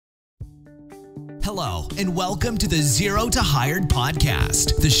Hello, and welcome to the Zero to Hired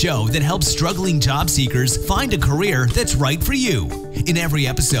podcast, the show that helps struggling job seekers find a career that's right for you. In every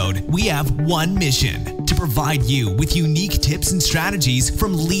episode, we have one mission: to provide you with unique tips and strategies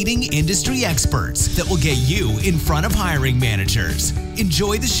from leading industry experts that will get you in front of hiring managers.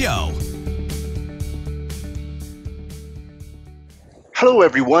 Enjoy the show. Hello,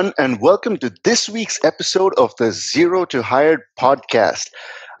 everyone, and welcome to this week's episode of the Zero to Hired podcast.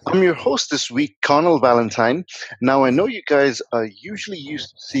 I'm your host this week, Connell Valentine. Now, I know you guys are usually used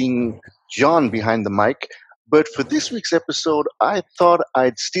to seeing John behind the mic, but for this week's episode, I thought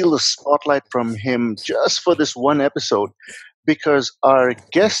I'd steal the spotlight from him just for this one episode, because our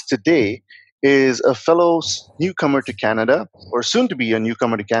guest today is a fellow newcomer to Canada, or soon to be a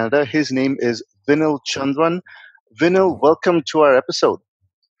newcomer to Canada. His name is Vinil Chandran. Vinil, welcome to our episode.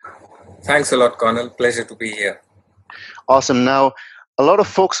 Thanks a lot, Connell. Pleasure to be here. Awesome. Now, a lot of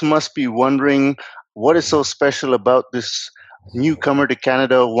folks must be wondering what is so special about this newcomer to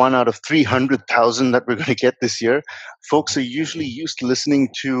Canada, 1 out of 300,000 that we're going to get this year. Folks are usually used to listening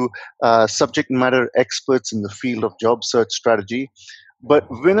to subject matter experts in the field of job search strategy. But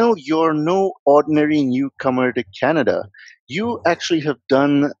Vinil, you're no ordinary newcomer to Canada. You actually have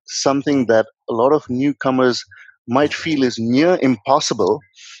done something that a lot of newcomers might feel is near impossible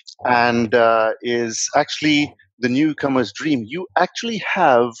and is actually the newcomer's dream. You actually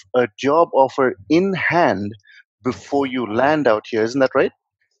have a job offer in hand before you land out here. Isn't that right?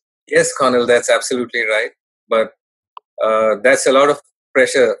 Yes, Connell, that's absolutely right. But that's a lot of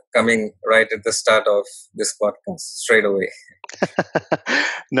pressure coming right at the start of this podcast straight away.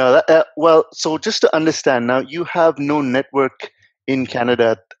 No, well, so just to understand now, you have no network in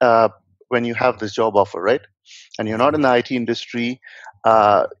Canada when you have this job offer, right? And you're not in the IT industry.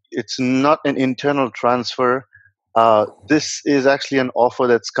 It's not an internal transfer. This is actually an offer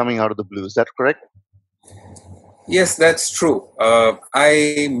that's coming out of the blue. Is that correct? Yes, that's true.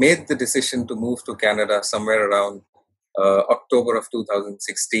 I made the decision to move to Canada somewhere around October of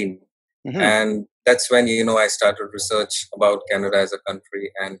 2016. Mm-hmm. And that's when, I started research about Canada as a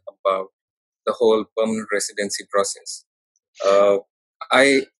country and about the whole permanent residency process.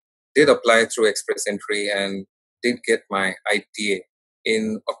 I did apply through Express Entry and did get my ITA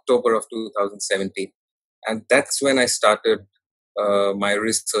in October of 2017. And that's when I started my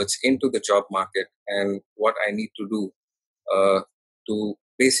research into the job market and what I need to do to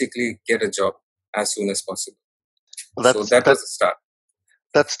basically get a job as soon as possible. Well, so that was the start.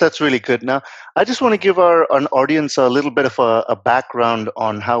 That's really good. Now, I just want to give our audience a little bit of a background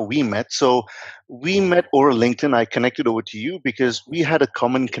on how we met. So we met over LinkedIn. I connected over to you because we had a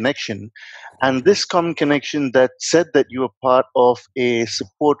common connection. And this common connection that said that you were part of a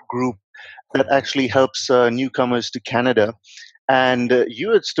support group that actually helps newcomers to Canada. And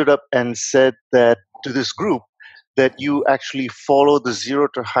you had stood up and said that to this group that you actually follow the Zero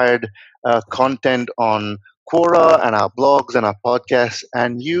to Hired content on Quora and our blogs and our podcasts,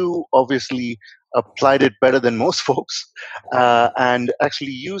 and you obviously applied it better than most folks and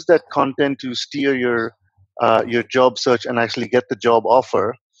actually used that content to steer your job search and actually get the job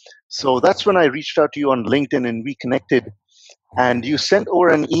offer. So that's when I reached out to you on LinkedIn and we connected. And you sent over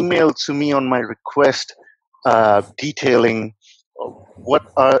an email to me on my request detailing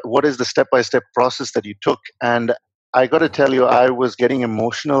what is the step-by-step process that you took. And I got to tell you, I was getting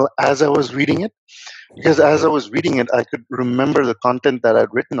emotional as I was reading it, because as I was reading it, I could remember the content that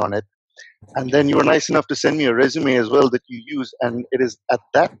I'd written on it. And then you were nice enough to send me a resume as well that you used. And it is at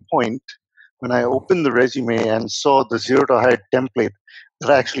that point when I opened the resume and saw the Zero to Hired template that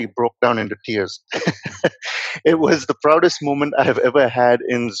I actually broke down into tears. It was the proudest moment I have ever had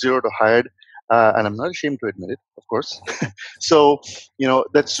in Zero to Hired. And I'm not ashamed to admit it, of course. So,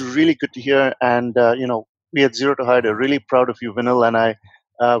 that's really good to hear. And, we at Zero to Hired are really proud of you, Vinil. And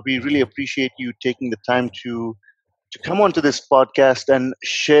we really appreciate you taking the time to come onto this podcast and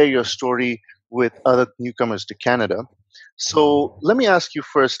share your story with other newcomers to Canada. So let me ask you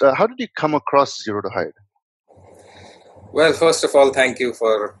first, how did you come across Zero to Hired? Well, first of all, thank you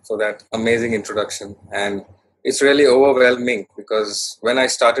for that amazing introduction. And it's really overwhelming because when I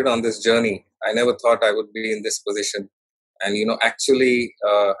started on this journey, I never thought I would be in this position. And, actually,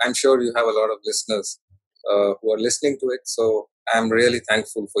 I'm sure you have a lot of listeners who are listening to it. So I'm really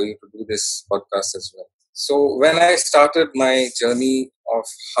thankful for you to do this podcast as well. So when I started my journey of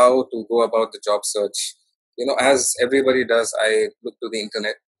how to go about the job search, as everybody does, I looked to the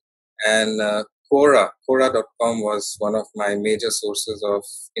internet, and Quora.com was one of my major sources of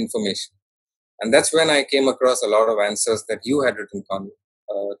information. And that's when I came across a lot of answers that you had written, Connell,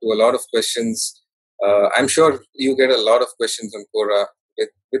 to a lot of questions. I'm sure you get a lot of questions on Quora with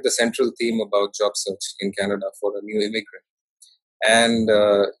with the central theme about job search in Canada for a new immigrant. And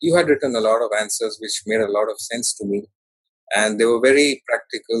you had written a lot of answers which made a lot of sense to me. And they were very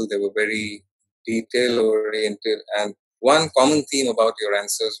practical, they were very detail oriented. And one common theme about your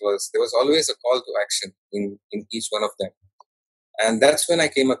answers was there was always a call to action in each one of them. And that's when I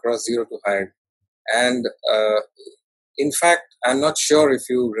came across Zero to Hired. And in fact, I'm not sure if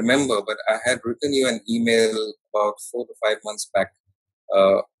you remember, but I had written you an email about 4 to 5 months back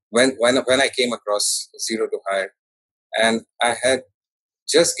when I came across Zero to Hired. And I had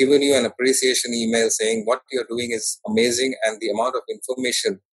just given you an appreciation email saying what you're doing is amazing and the amount of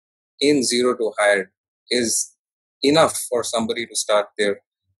information in Zero to Hired is enough for somebody to start their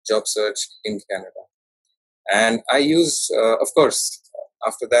job search in Canada. And I use, of course,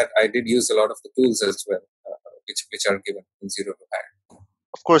 after that, I did use a lot of the tools as well, which are given in Zero to Hired.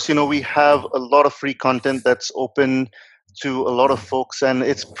 Of course, we have a lot of free content that's open to a lot of folks, and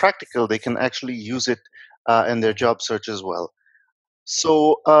it's practical. They can actually use it in their job search as well.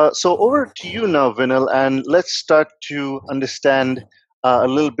 So over to you now, Vinil, and let's start to understand a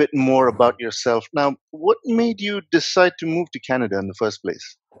little bit more about yourself. Now, what made you decide to move to Canada in the first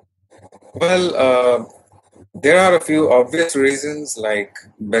place? Well, there are a few obvious reasons like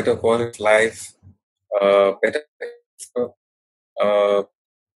better quality of life, better,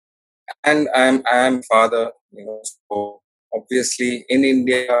 and I'm father. So obviously in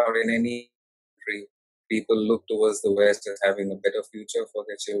India or in any country, people look towards the West as having a better future for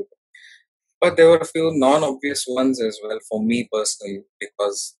their children. But there were a few non-obvious ones as well for me personally,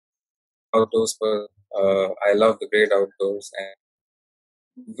 because outdoors, I love the great outdoors, and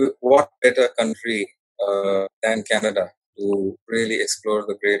what better country than Canada to really explore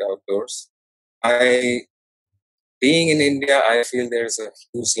the great outdoors. Being in India, I feel there's a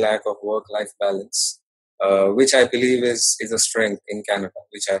huge lack of work-life balance, which I believe is a strength in Canada,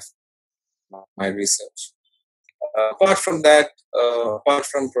 which I've my research. Apart from that, apart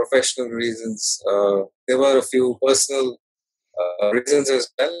from professional reasons, there were a few personal reasons as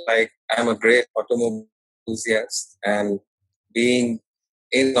well. Like I'm a great automobile enthusiast, and being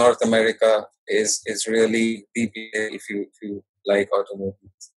in North America is really deep if you like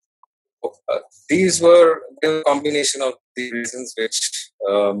automobiles. These were the combination of the reasons which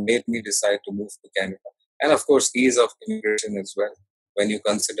made me decide to move to Canada, and of course ease of immigration as well when you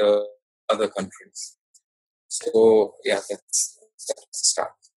consider other countries. So yeah, that's the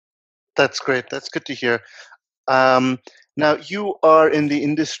start. That's great. That's good to hear. Now, you are in the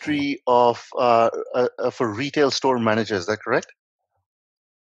industry of for retail store managers. Is that correct?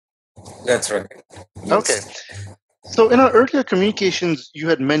 That's right. Yes. Okay. So in our earlier communications, you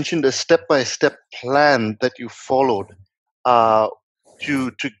had mentioned a step-by-step plan that you followed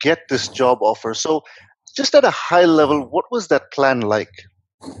to get this job offer. So just at a high level, what was that plan like?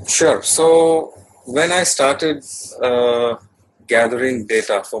 Sure. So when I started gathering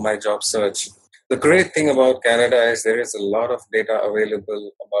data for my job search, the great thing about Canada is there is a lot of data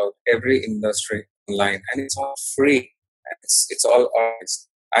available about every industry online, and it's all free. It's all honest.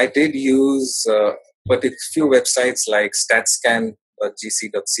 I did use but a few websites like statscan.gc.ca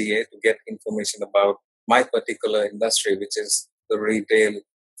to get information about my particular industry, which is the retail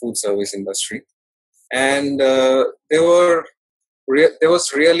food service industry. And there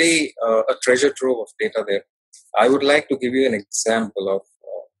was really a treasure trove of data there. I would like to give you an example of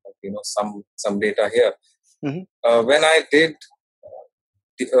some data here. Mm-hmm. When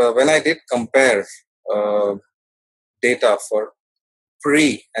I did compare data for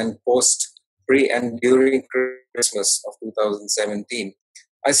pre and during Christmas of 2017,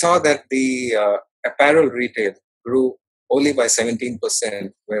 I saw that the apparel retail grew only by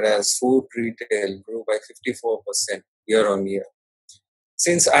 17%, whereas food retail grew by 54% year on year.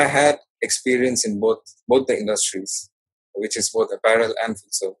 Since I had experience in both the industries, which is both apparel and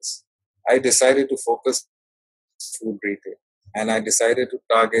food service, I decided to focus food retail, and I decided to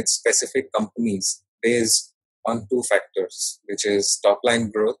target specific companies based on two factors, which is top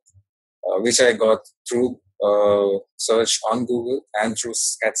line growth, which I got through search on Google and through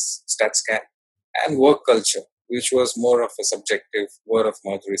StatScan, and work culture, which was more of a subjective word of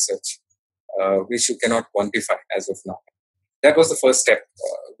mouth research, which you cannot quantify as of now. That was the first step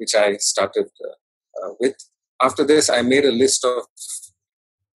which I started with. After this, I made a list of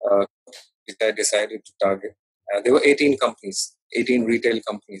which I decided to target. There were 18 companies, 18 retail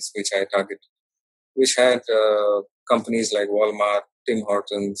companies which I targeted, which had companies like Walmart, Tim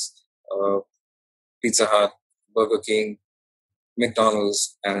Hortons, Pizza Hut, Burger King,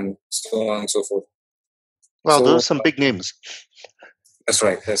 McDonald's, and so on and so forth. Wow, those are some big names. That's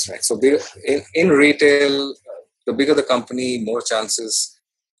right. So in retail, the bigger the company, more chances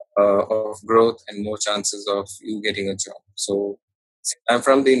of growth and more chances of you getting a job. So I'm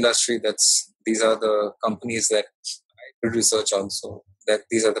from the industry. These are the companies that I did research on. So that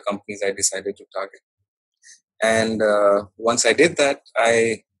these are the companies I decided to target. And once I did that,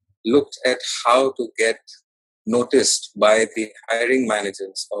 I looked at how to get noticed by the hiring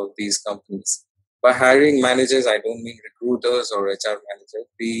managers of these companies. By hiring managers, I don't mean recruiters or HR managers.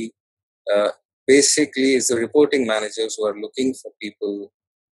 The basically is the reporting managers who are looking for people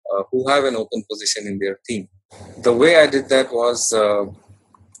who have an open position in their team. The way I did that was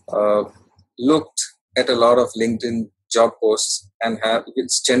uh, looked at a lot of LinkedIn job posts and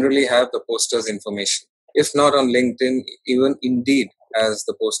which generally have the posters information. If not on LinkedIn, even Indeed has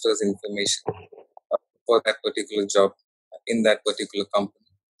the posters information for that particular job in that particular company.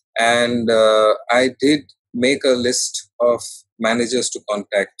 And I did make a list of managers to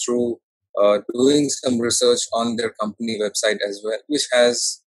contact through doing some research on their company website as well, which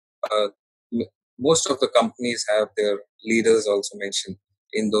has uh, most of the companies have their leaders also mentioned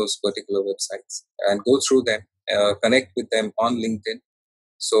in those particular websites, and go through them, connect with them on LinkedIn.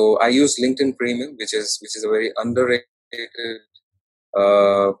 So I use LinkedIn Premium, which is a very underrated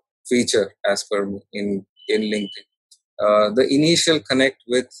uh, feature as per me in LinkedIn. The initial connect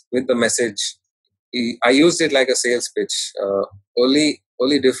with the message, I used it like a sales pitch.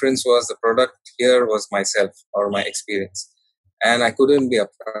 Only difference was the product here was myself or my experience, and I couldn't be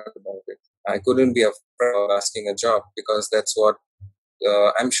upfront about it. I couldn't be upfront about asking a job, because that's what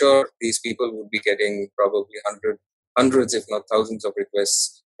I'm sure these people would be getting probably hundreds, if not thousands, of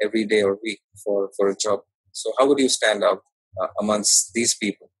requests every day or week for a job. So how would you stand out amongst these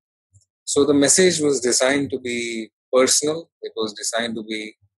people? So the message was designed to be personal. It was designed to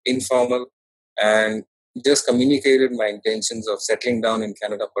be informal, and just communicated my intentions of settling down in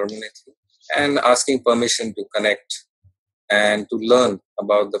Canada permanently and asking permission to connect and to learn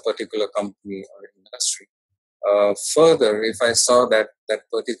about the particular company or industry. Further, if I saw that that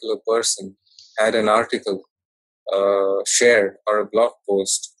particular person had an article shared or a blog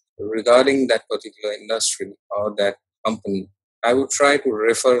post regarding that particular industry or that company, I would try to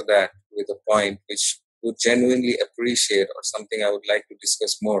refer that with a point which would genuinely appreciate or something I would like to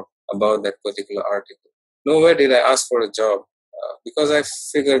discuss more about that particular article. Nowhere did I ask for a job because I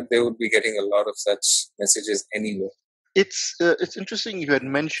figured they would be getting a lot of such messages anyway. It's interesting. You had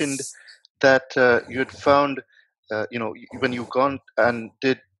mentioned that you had found, when you've gone and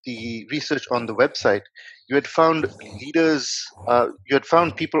did the research on the website, you had found leaders. You had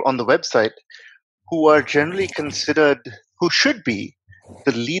found people on the website who are generally considered, who should be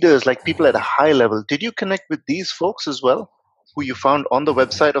the leaders, like people at a high level. Did you connect with these folks as well, who you found on the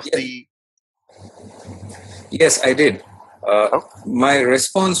website of Yes, the? yes, I did. Oh, My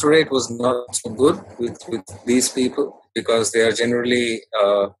response rate was not so good with these people, because they are generally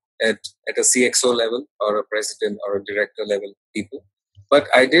at a CXO level or a president or a director level people. But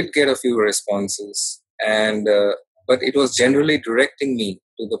I did get a few responses, and but it was generally directing me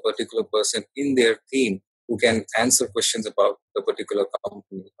to the particular person in their team who can answer questions about the particular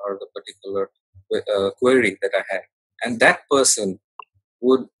company or the particular query that I had, and that person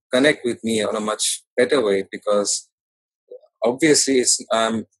would connect with me on a much better way, because obviously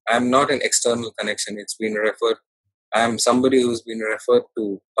I'm not an external connection. It's been referred. I'm somebody who's been referred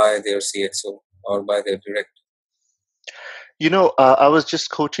to by their CXO or by their director. I was just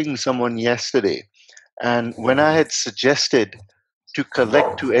coaching someone yesterday, and when I had suggested to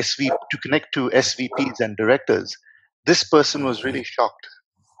connect to SVPs and directors, this person was really shocked.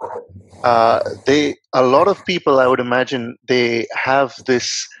 A lot of people, I would imagine, they have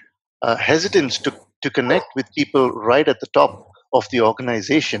this hesitance to connect with people right at the top of the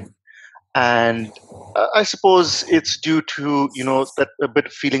organization, and I suppose it's due to that a bit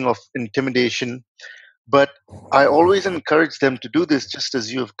of feeling of intimidation. But I always encourage them to do this just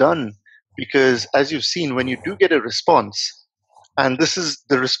as you have done, because as you've seen, when you do get a response, and this is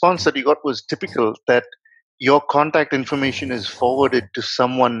the response that you got was typical, that your contact information is forwarded to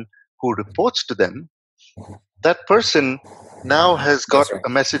someone who reports to them, that person now has got That's right. a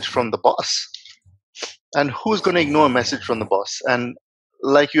message from the boss. And who's going to ignore a message from the boss? And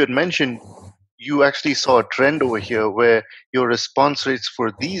like you had mentioned, you actually saw a trend over here where your response rates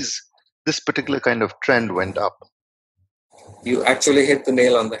for this particular kind of trend went up. You actually hit the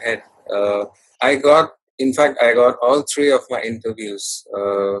nail on the head. I got, in fact, I got all three of my interviews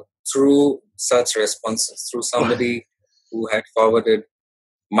through such responses, through somebody who had forwarded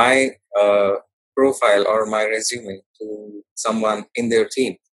my profile or my resume to someone in their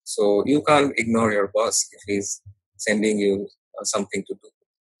team. So you can't ignore your boss if he's sending you something to do.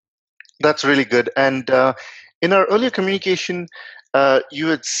 That's really good. And in our earlier communication, You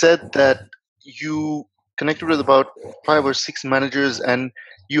had said that you connected with about 5 or 6 managers and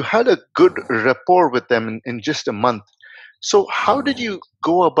you had a good rapport with them in just a month. So, how did you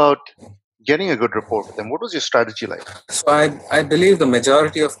go about getting a good rapport with them? What was your strategy like? So I believe the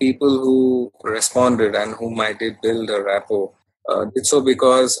majority of people who responded and whom I did build a rapport did so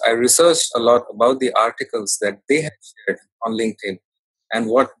because I researched a lot about the articles that they had shared on LinkedIn and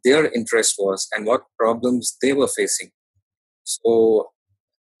what their interest was and what problems they were facing. So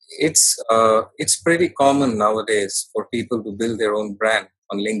it's pretty common nowadays for people to build their own brand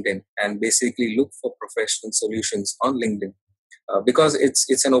on LinkedIn and basically look for professional solutions on LinkedIn because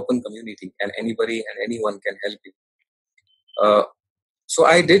it's an open community and anybody and anyone can help you. Uh, so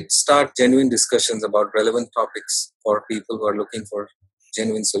I did start genuine discussions about relevant topics for people who are looking for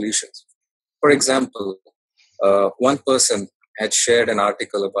genuine solutions. For example, one person had shared an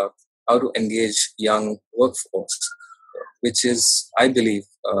article about how to engage young workforce, which is, I believe,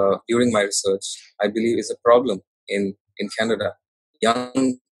 during my research, I believe is a problem in Canada.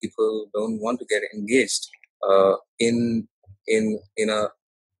 Young people don't want to get engaged in in a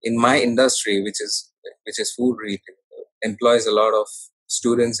in my industry, which is food retail, employs a lot of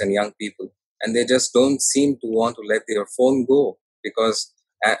students and young people, and they just don't seem to want to let their phone go because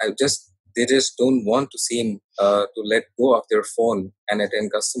they just don't want to seem to let go of their phone and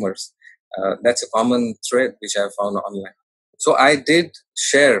attend customers. That's a common thread which I found online. So I did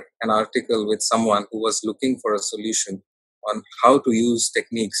share an article with someone who was looking for a solution on how to use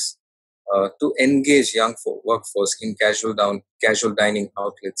techniques to engage young workforce in casual dining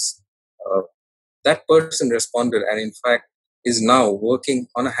outlets. Uh, that person responded and in fact is now working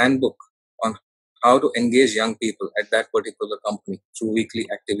on a handbook on how to engage young people at that particular company through weekly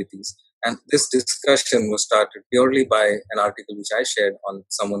activities. And this discussion was started purely by an article which I shared on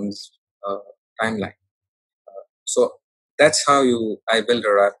someone's uh, timeline. So that's how I build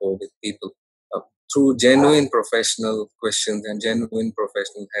a rapport with people through genuine professional questions and genuine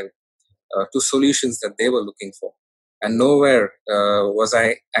professional help to solutions that they were looking for. And nowhere was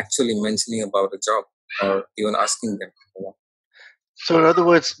I actually mentioning about a job or even asking them for one. So, in other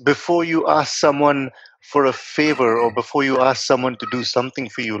words, before you ask someone for a favor or before you ask someone to do something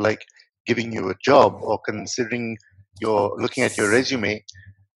for you, like giving you a job or considering your looking at your resume,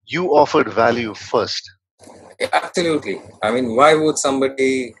 you offered value first. Yeah, absolutely. I mean, why would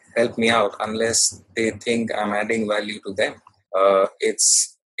somebody help me out unless they think I'm adding value to them?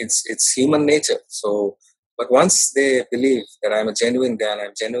 It's human nature. So, but once they believe that I'm a genuine guy and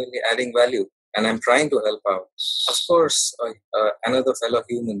I'm genuinely adding value and I'm trying to help out, of course, another fellow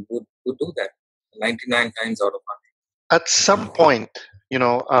human would do that 99 times out of 100. At some point, you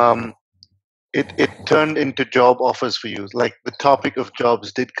know, it turned into job offers for you. Like the topic of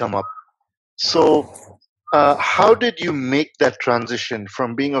jobs did come up. So, how did you make that transition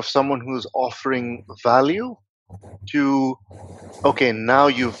from being of someone who's offering value to okay, now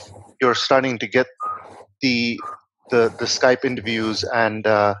you're starting to get the the Skype interviews and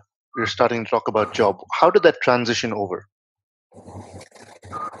we're starting to talk about job. How did that transition over?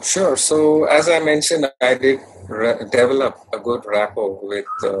 Sure. So, as I mentioned, I did develop a good rapport with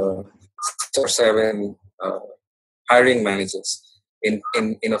 6 or 7 hiring managers in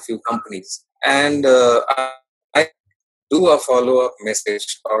a few companies. And I do a follow up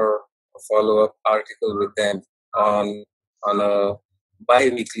message or a follow up article with them on a bi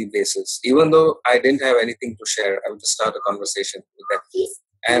weekly basis. Even though I didn't have anything to share, I would just start a conversation with them.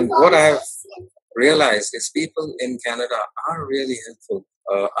 And what I have realized is people in Canada are really helpful.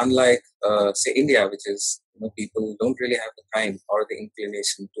 Unlike, say, India, which is people don't really have the time or the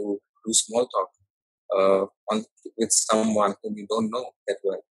inclination to do small talk with someone whom you don't know that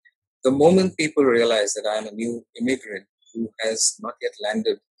well. The moment people realize that I am a new immigrant who has not yet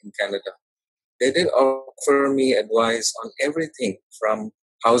landed in Canada, they did offer me advice on everything from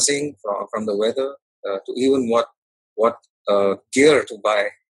housing, from the weather, to even what gear to buy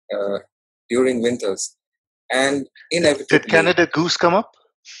uh, during winters. And Did inevitably, Canada Goose come up?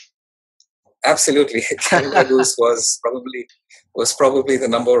 absolutely, Canada Goose was probably the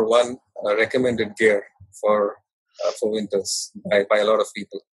number one recommended gear for winters by a lot of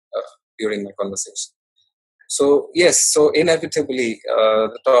people during my conversation. So yes, so inevitably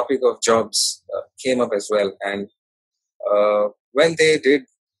the topic of jobs came up as well, and when they did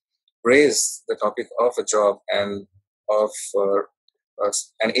raise the topic of a job and of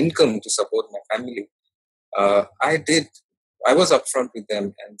an income to support my family, I did. I was upfront with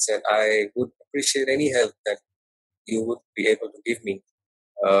them and said I would appreciate any help that you would be able to give me,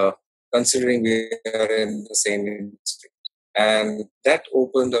 uh, considering we are in the same industry. And that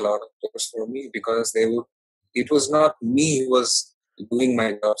opened a lot of doors for me because they would. It was not me who was doing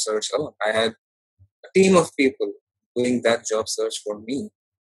my job search alone. I had a team of people doing that job search for me,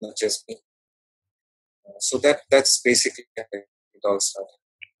 not just me. So that's basically how it all started.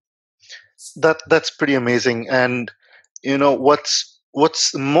 That's pretty amazing. And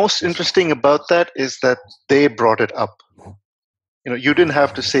what's most interesting about that is that they brought it up. You didn't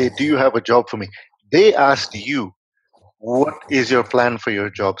have to say, "Do you have a job for me?" They asked you, "What is your plan for your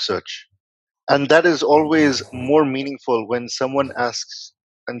job search?" And that is always more meaningful when someone asks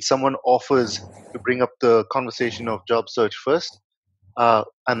and someone offers to bring up the conversation of job search first,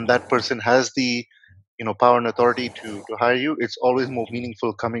 and that person has the power and authority to hire you. It's always more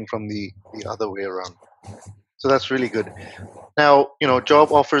meaningful coming from the other way around. So that's really good. Now,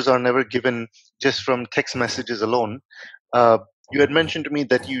 job offers are never given just from text messages alone. Uh, you had mentioned to me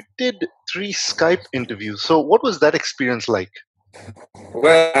that you did 3 Skype interviews. So what was that experience like?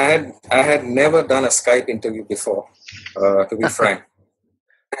 Well, I had never done a Skype interview before, to be frank.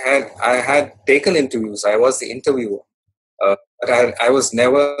 I had taken interviews. I was the interviewer, but I was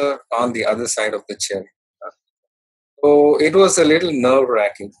never on the other side of the chair. So it was a little nerve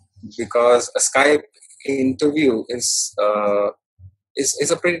wracking because a Skype interview is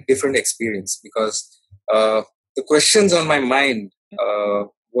a pretty different experience because the questions on my mind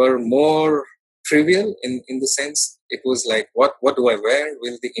were more trivial in the sense it was like what do I wear?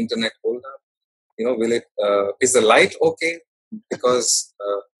 Will the internet hold up? Will it is the light okay? Because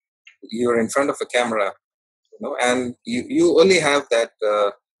you're in front of a camera, and you only have that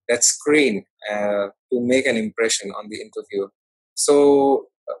screen to make an impression on the interviewer. So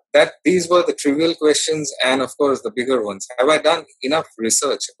that these were the trivial questions, and of course the bigger ones. Have I done enough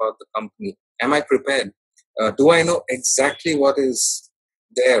research about the company? Am I prepared? Do I know exactly what is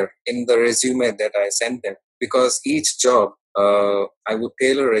there in the resume that I sent them? Because each job, I would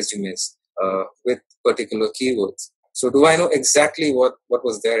tailor resumes with particular keywords. So do I know exactly what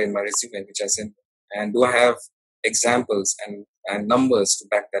was there in my resume which I sent? And do I have examples and numbers to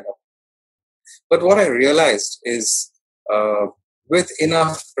back that up? But what I realized is with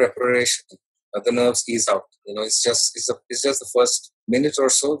enough preparation, the nerves ease out. It's just the first minute or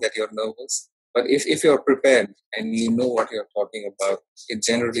so that you're nervous. But if you're prepared and you know what you're talking about, it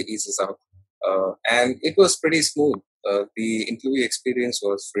generally eases out. And it was pretty smooth. The interview experience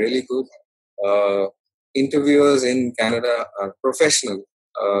was really good. Interviewers in Canada are professional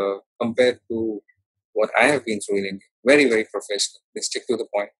compared to what I have been through in India. Very, very professional. They stick to the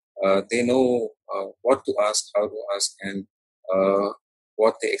point. They know what to ask, how to ask, and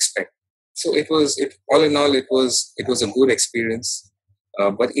what they expect. So all in all, it was a good experience.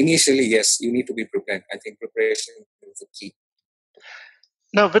 But initially, yes, you need to be prepared. I think preparation is the key.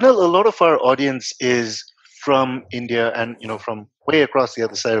 Now, Vinil, a lot of our audience is from India and from way across the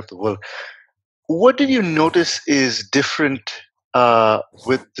other side of the world. What did you notice is different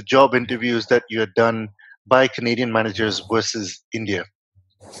with the job interviews that you had done by Canadian managers versus India?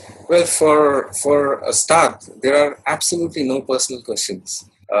 Well, for a start, there are absolutely no personal questions.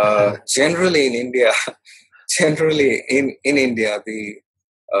 Generally in India,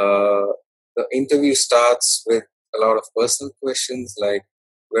 uh, the interview starts with a lot of personal questions like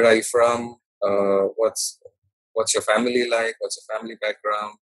where are you from, what's your family like, what's your family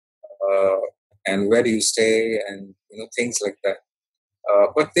background, uh, and where do you stay, and things like that.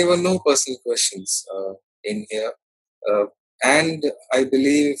 But there were no personal questions in here. Uh, and I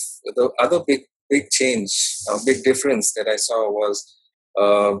believe the other big change, big difference that I saw was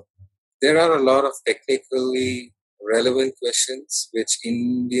uh, there are a lot of technically relevant questions which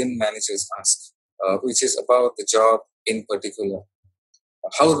Indian managers ask, which is about the job in particular.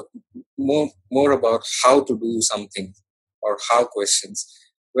 How more about how to do something or how questions.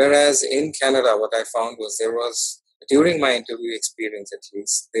 Whereas in Canada, what I found was there was during my interview experience, at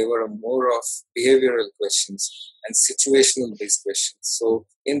least, there were more of behavioral questions and situational based questions. So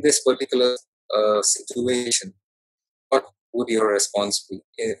in this particular situation, what would your response be?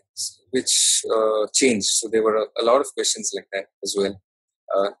 Which changed. So there were a lot of questions like that as well.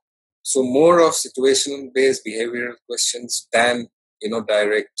 So more of situational based behavioral questions than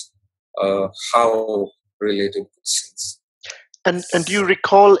direct how related questions. And do you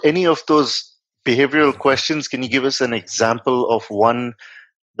recall any of those behavioral questions? Can you give us an example of one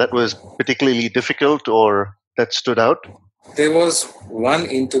that was particularly difficult or that stood out? There was one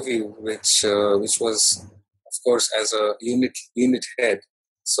interview which was, of course, as a unit head.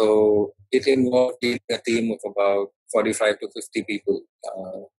 So it involved a team of about 45 to 50 people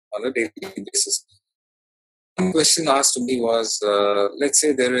on a daily basis. One question asked to me was, let's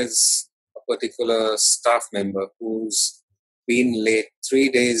say there is a particular staff member who's been late 3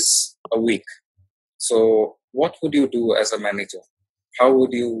 days a week. So what would you do as a manager? how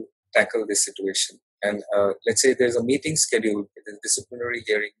would you tackle this situation? And let's say there's a meeting scheduled, a disciplinary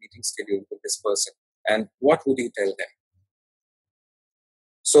hearing meeting scheduled with this person, and what would you tell them?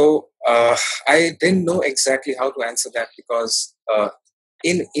 So I didn't know exactly how to answer that, because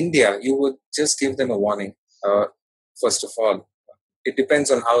in India, you would just give them a warning. First of all, it depends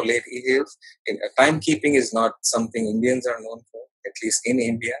on how late he is. Timekeeping is not something Indians are known for, at least in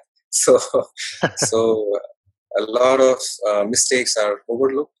India. So, so a lot of mistakes are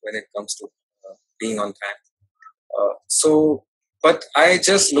overlooked when it comes to being on time. But I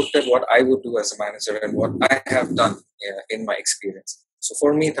just looked at what I would do as a manager and what I have done in my experience. So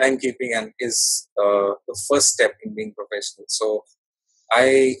for me, timekeeping is the first step in being professional. So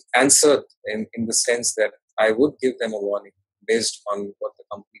I answered in the sense that I would give them a warning based on what the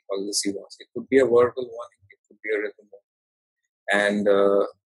company policy was. It could be a verbal warning, it could be a written warning, and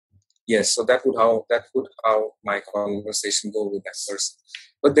yes, so that would how my conversation go with that person.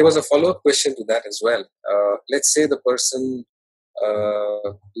 But there was a follow-up question to that as well. Let's say the person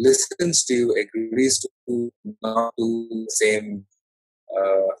listens to you, agrees to not do the same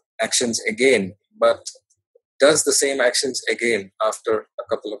actions again, but does the same actions again after a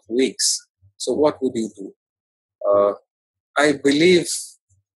couple of weeks. So what would you do? I believe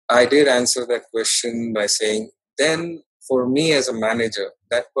I did answer that question by saying, then for me as a manager,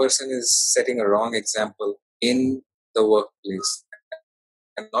 that person is setting a wrong example in the workplace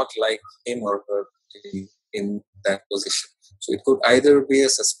and not like him or her in that position. So it could either be a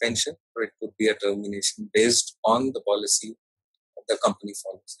suspension or it could be a termination based on the policy the company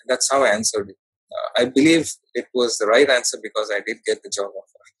follows. And that's how I answered it. I believe it was the right answer because I did get the job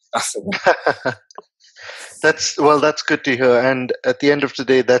offer after that. That's good to hear. And at the end of the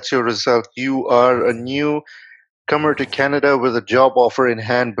day, that's your result. You are a newcomer to Canada with a job offer in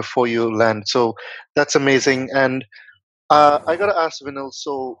hand before you land. So that's amazing. And I gotta ask Vinil.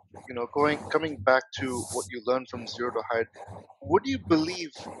 So coming back to what you learned from Zero to Hire, what do you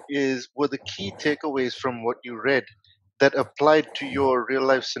believe were the key takeaways from what you read that applied to your real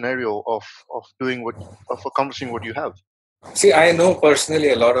life scenario of accomplishing what you have? See, I know personally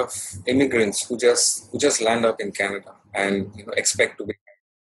a lot of immigrants who just land up in Canada and expect to be.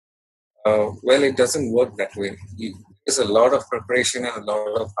 Well, it doesn't work that way. There's a lot of preparation and a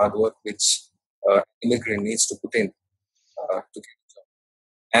lot of hard work which immigrant needs to put in to get a job.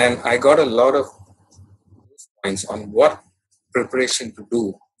 And I got a lot of points on what preparation to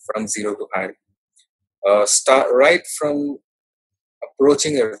do from zero to hire. Start right from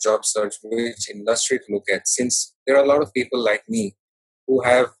approaching a job search, which industry to look at, since there are a lot of people like me who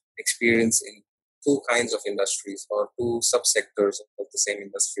have experience in two kinds of industries or two subsectors of the same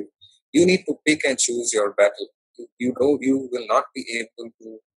industry. You need to pick and choose your battle. You will not be able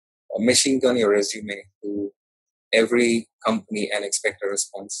to machine gun your resume to every company and expect a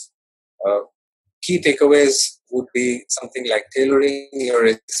response. Key takeaways would be something like tailoring your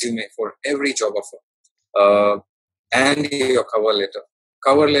resume for every job offer and your cover letter.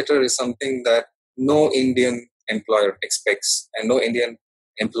 Cover letter is something that no Indian employer expects, and no Indian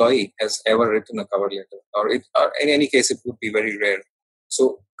employee has ever written a cover letter, or in any case, it would be very rare.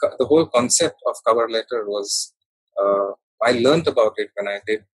 So the whole concept of cover letter was, I learned about it when I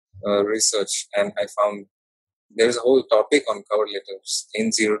did research, and I found there's a whole topic on cover letters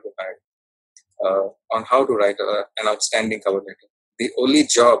in Zero to Hire, on how to write an outstanding cover letter. The only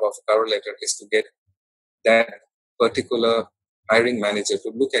job of a cover letter is to get that particular hiring manager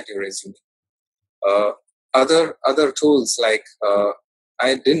to look at your resume. Other tools like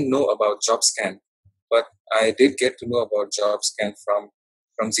I didn't know about JobScan, but I did get to know about JobScan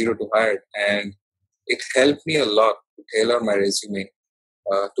from Zero to Hire, and it helped me a lot to tailor my resume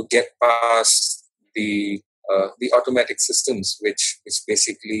to get past the automatic systems which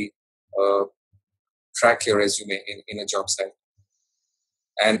basically track your resume in a job site,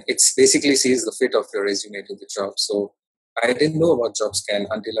 and it basically sees the fit of your resume to the job. So I didn't know about JobScan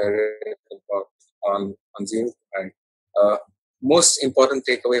until I read about on Zero to Hire. Most important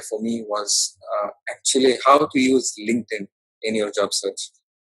takeaway for me was actually how to use LinkedIn in your job search,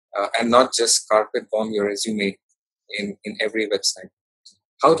 and not just carpet bomb your resume in every website.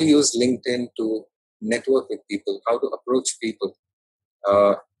 How to use LinkedIn to network with people, how to approach people,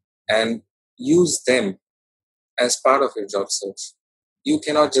 and use them as part of your job search. You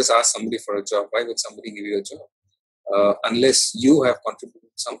cannot just ask somebody for a job. Why would somebody give you a job? Unless you have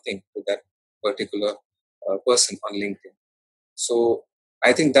contributed something to that particular person on LinkedIn. So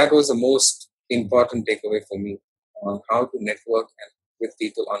I think that was the most important takeaway for me on how to network with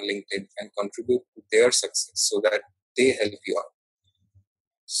people on LinkedIn and contribute to their success so that they help you out.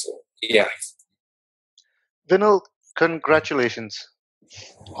 So, yeah. Vinil, congratulations.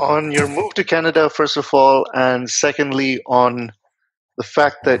 On your move to Canada, first of all, and secondly, on the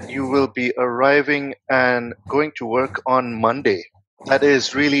fact that you will be arriving and going to work on Monday. That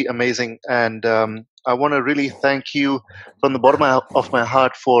is really amazing. And I want to really thank you from the bottom of my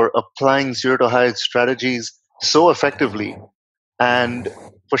heart for applying zero to hire strategies so effectively and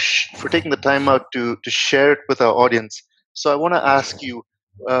for taking the time out to share it with our audience. So I want to ask you,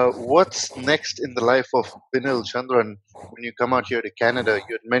 what's next in the life of Vinil Chandran when you come out here to Canada?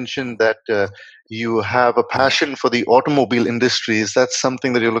 You had mentioned that you have a passion for the automobile industry. Is that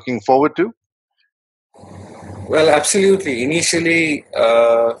something that you're looking forward to? Well, absolutely. Initially,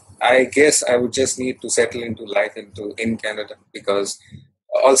 I guess I would just need to settle into life in Canada, because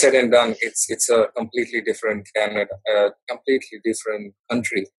all said and done, it's a completely different Canada, a completely different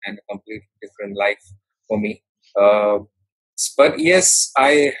country, and a completely different life for me. But yes,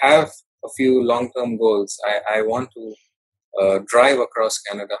 I have a few long-term goals. I want to drive across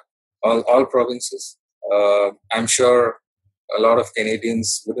Canada, all provinces. I'm sure a lot of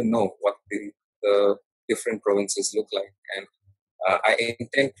Canadians wouldn't know what the different provinces look like, and I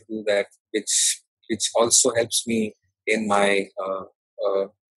intend to do that, which also helps me in my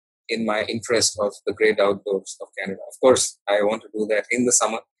interest of the great outdoors of Canada. Of course, I want to do that in the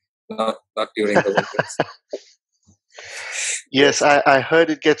summer, not during the winters. Yes, I heard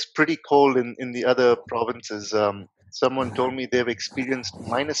it gets pretty cold in the other provinces. Someone told me they've experienced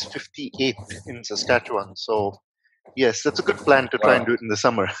minus 58 in Saskatchewan. So, yes, that's a good plan to try and do it in the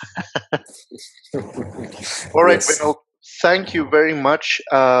summer. All right, Yes. Vinil, thank you very much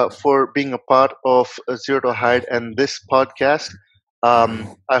for being a part of Zero to Hide and this podcast.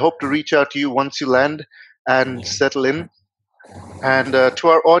 I hope to reach out to you once you land and settle in. And to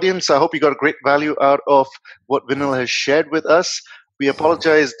our audience, I hope you got a great value out of what Vinil has shared with us. We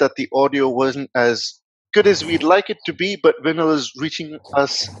apologize that the audio wasn't as good as we'd like it to be, but Vinil is reaching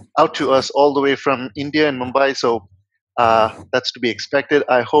out to us all the way from India and Mumbai, so that's to be expected.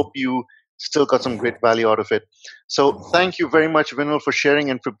 I hope you still got some great value out of it. So thank you very much, Vinil, for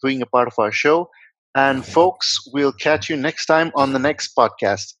sharing and for being a part of our show. And folks, we'll catch you next time on the next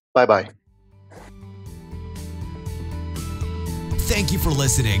podcast. Bye-bye. Thank you for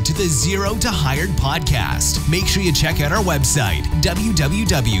listening to the Zero to Hired podcast. Make sure you check out our website,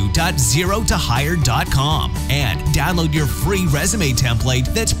 www.zerotohired.com, and download your free resume template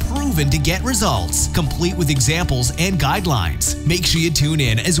that's proven to get results, complete with examples and guidelines. Make sure you tune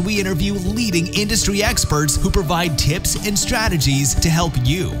in as we interview leading industry experts who provide tips and strategies to help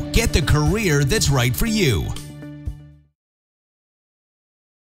you get the career that's right for you.